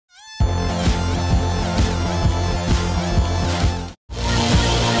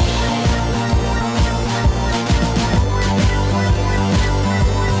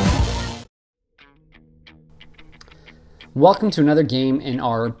Welcome to another game in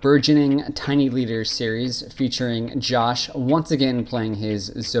our burgeoning Tiny Leader series featuring Josh once again playing his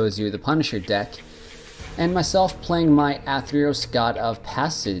Zozu the Punisher deck and myself playing my Athreos God of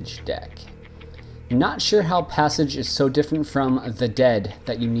Passage deck. Not sure how Passage is so different from the Dead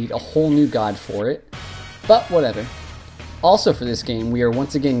that you need a whole new god for it, but whatever. Also for this game we are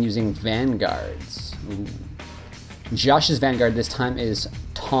once again using Vanguards. Josh's Vanguard this time is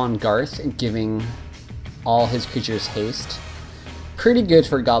Tahngarth, giving all his creatures haste. Pretty good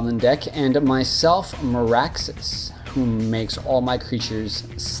for a goblin deck, and myself Maraxus, who makes all my creatures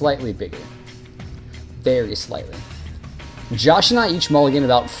slightly bigger. Very slightly. Josh and I each mulligan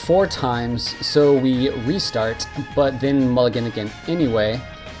about 4 times, so we restart, but then mulligan again anyway.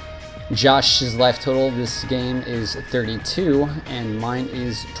 Josh's life total this game is 32, and mine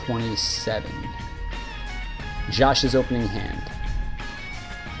is 27. Josh's opening hand.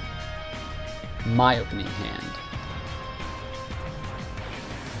 My opening hand.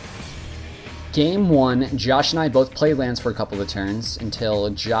 Game 1, Josh and I both play lands for a couple of turns until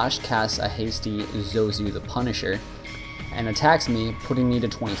Josh casts a hasty Zozu the Punisher and attacks me, putting me to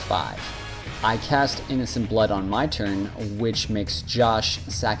 25. I cast Innocent Blood on my turn, which makes Josh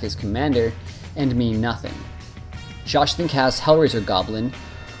sack his commander and me nothing. Josh then casts Hellraiser Goblin,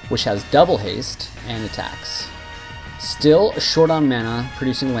 which has double haste and attacks. Still short on mana,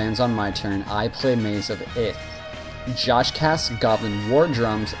 producing lands on my turn, I play Maze of Ith. Josh casts Goblin War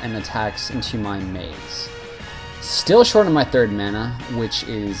Drums and attacks into my maze. Still short on my 3rd mana, which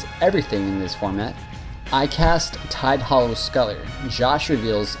is everything in this format, I cast Tide Hollow Sculler. Josh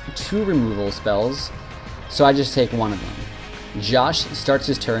reveals 2 removal spells, so I just take one of them. Josh starts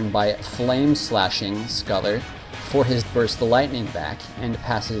his turn by Flame Slashing Sculler for his Burst the Lightning back and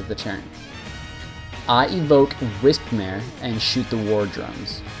passes the turn. I evoke Wispmare and shoot the War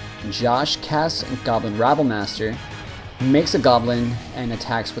Drums. Josh casts Goblin Rabblemaster, makes a goblin, and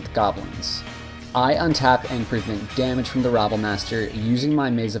attacks with goblins. I untap and prevent damage from the Rabblemaster using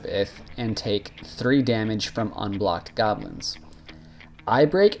my Maze of Ith and take 3 damage from unblocked goblins. I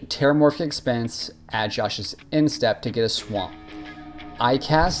break Terramorphic Expanse at Josh's instep to get a swamp. I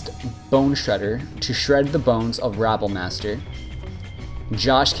cast Bone Shredder to shred the bones of Rabblemaster.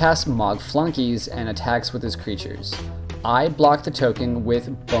 Josh casts Mog Flunkies and attacks with his creatures. I block the token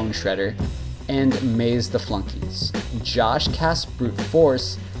with Bone Shredder and maze the flunkies. Josh casts Brute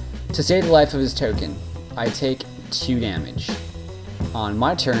Force to save the life of his token. I take 2 damage. On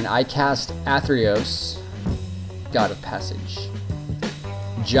my turn, I cast Athreos, God of Passage.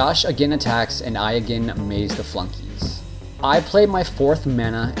 Josh again attacks and I again maze the flunkies. I play my 4th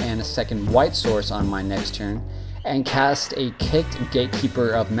mana and a 2nd white source on my next turn and cast a Kicked Gatekeeper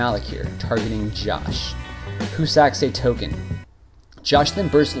of Malakir, targeting Josh, who sacks a token. Josh then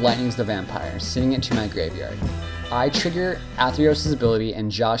bursts Lightnings the Vampire, sending it to my graveyard. I trigger Athreos' ability and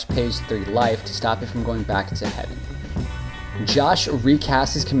Josh pays 3 life to stop it from going back to heaven. Josh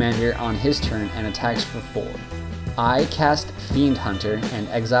recasts his commander on his turn and attacks for 4. I cast Fiend Hunter and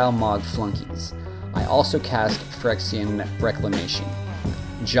exile Mog Flunkies. I also cast Phyrexian Reclamation.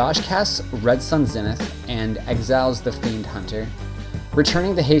 Josh casts Red Sun Zenith and exiles the Fiend Hunter,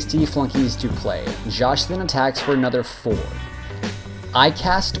 returning the hasty flunkies to play. Josh then attacks for another 4. I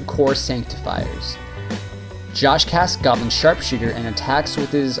cast Core Sanctifiers. Josh casts Goblin Sharpshooter and attacks with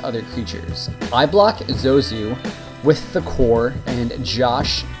his other creatures. I block Zozu with the Core and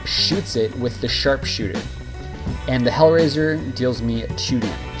Josh shoots it with the Sharpshooter, and the Hellraiser deals me 2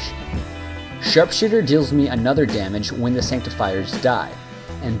 damage. Sharpshooter deals me another damage when the Sanctifiers die,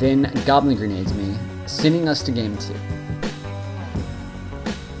 and then Goblin Grenades me, sending us to game 2.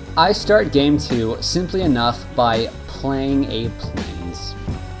 I start game 2 simply enough by playing a Plains.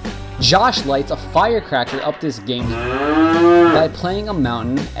 Josh lights a firecracker up this game by playing a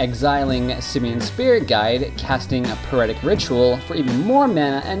mountain, exiling Simeon's Spirit Guide, casting a Poetic Ritual for even more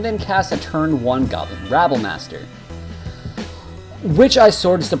mana, and then cast a turn 1 Goblin Rabblemaster, which I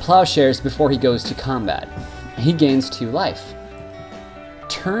swords to Plowshares before he goes to combat. He gains 2 life.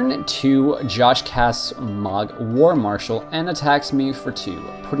 Turn 2, Josh casts Mog War Marshal and attacks me for 2,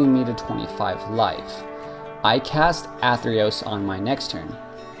 putting me to 25 life. I cast Athreos on my next turn.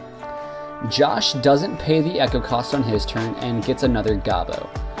 Josh doesn't pay the Echo cost on his turn and gets another Gobbo.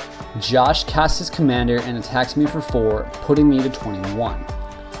 Josh casts his commander and attacks me for 4, putting me to 21.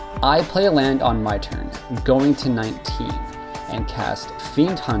 I play a land on my turn, going to 19, and cast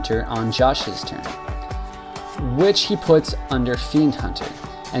Fiend Hunter on Josh's turn, which he puts under Fiend Hunter,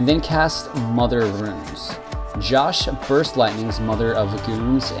 and then casts Mother of Runes. Josh bursts Lightning's Mother of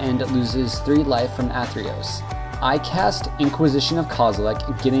Goons and loses 3 life from Athreos. I cast Inquisition of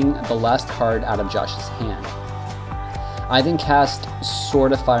Kozilek, getting the last card out of Josh's hand. I then cast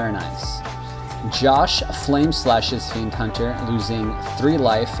Sword of Fire and Ice. Josh flame slashes Fiend Hunter, losing 3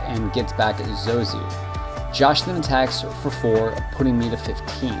 life and gets back Zozu. Josh then attacks for 4, putting me to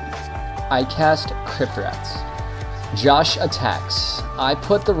 15. I cast Crypt Rats. Josh attacks. I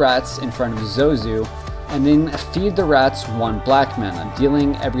put the rats in front of Zozu and then feed the rats 1 black mana,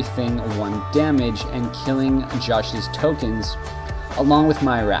 dealing everything 1 damage and killing Josh's tokens along with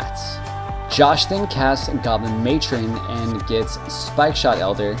my rats. Josh then casts Goblin Matron and gets Spike Shot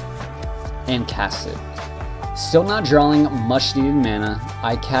Elder and casts it. Still not drawing much needed mana,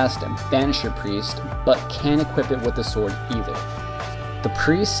 I cast Banisher Priest, but can't equip it with the sword either. The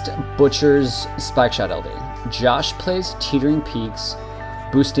Priest butchers Spike Shot Elder. Josh plays Teetering Peaks,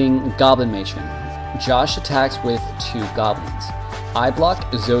 boosting Goblin Matron. Josh attacks with 2 goblins. I block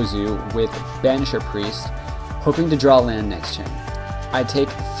Zozu with Banisher Priest, hoping to draw land next turn. I take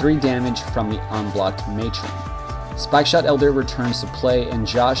 3 damage from the unblocked Matron. Spike Shot Elder returns to play and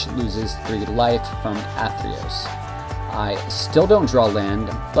Josh loses 3 life from Athreos. I still don't draw land,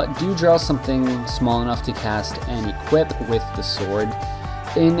 but do draw something small enough to cast and equip with the sword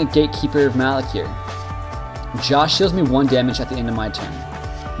in Gatekeeper of Malakir. Josh deals me 1 damage at the end of my turn.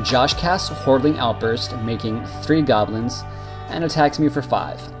 Josh casts Hordling Outburst, making 3 goblins, and attacks me for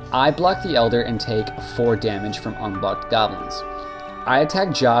 5. I block the Elder and take 4 damage from unblocked goblins. I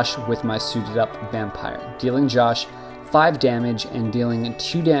attack Josh with my suited up vampire, dealing Josh 5 damage and dealing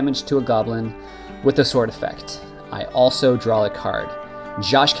 2 damage to a goblin with the sword effect. I also draw a card.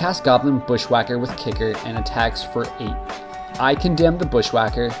 Josh casts Goblin Bushwhacker with Kicker and attacks for 8. I condemn the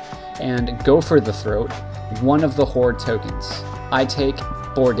Bushwhacker and go for the throat, one of the Horde tokens. I take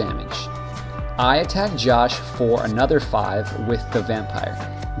 4 damage. I attack Josh for another 5 with the vampire,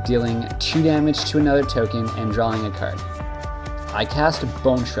 dealing 2 damage to another token and drawing a card. I cast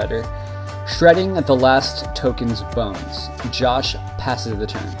Bone Shredder, shredding the last token's bones. Josh passes the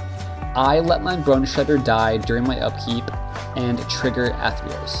turn. I let my Bone Shredder die during my upkeep and trigger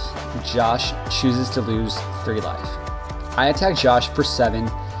Athreos. Josh chooses to lose 3 life. I attack Josh for 7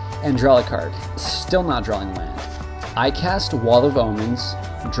 and draw a card, still not drawing land. I cast Wall of Omens,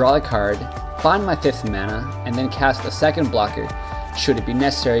 draw a card, find my 5th mana, and then cast a 2nd blocker should it be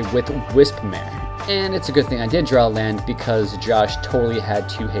necessary with Wisp Mare. And it's a good thing I did draw land because Josh totally had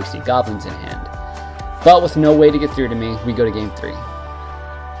 2 hasty goblins in hand. But with no way to get through to me, we go to game 3.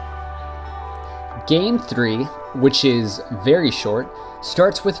 Game 3, which is very short,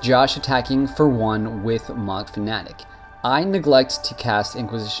 starts with Josh attacking for 1 with Mog Fanatic. I neglect to cast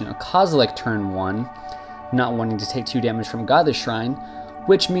Inquisition of Kozilek turn 1, not wanting to take 2 damage from Godless Shrine,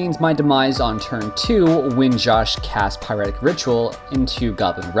 which means my demise on turn 2 when Josh casts Pyretic Ritual into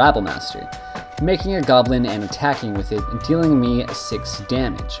Goblin Rabblemaster, making a goblin and attacking with it, dealing me 6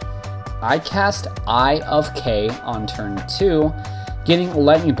 damage. I cast Eye of K on turn 2, getting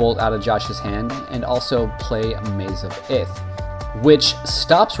Lightning Bolt out of Josh's hand, and also play Maze of Ith, which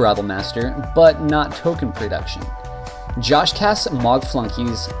stops Rabblemaster, but not token production. Josh casts Mog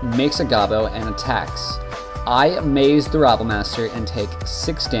Flunkies, makes a Gobbo, and attacks. I maze the Rabblemaster and take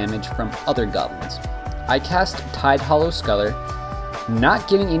 6 damage from other goblins. I cast Tide Hollow Sculler, not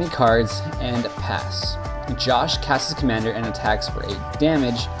getting any cards, and pass. Josh casts his Commander and attacks for 8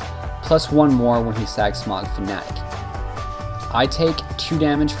 damage, plus 1 more when he sacks Mog Fanatic. I take 2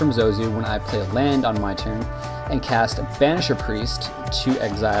 damage from Zozu when I play a land on my turn, and cast Banisher Priest to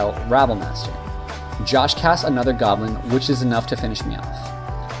exile Rabblemaster. Josh casts another Goblin, which is enough to finish me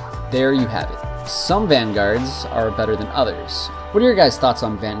off. There you have it. Some Vanguards are better than others. What are your guys' thoughts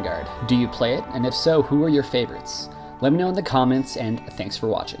on Vanguard? Do you play it? And if so, who are your favorites? Let me know in the comments, and thanks for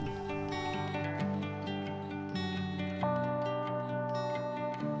watching.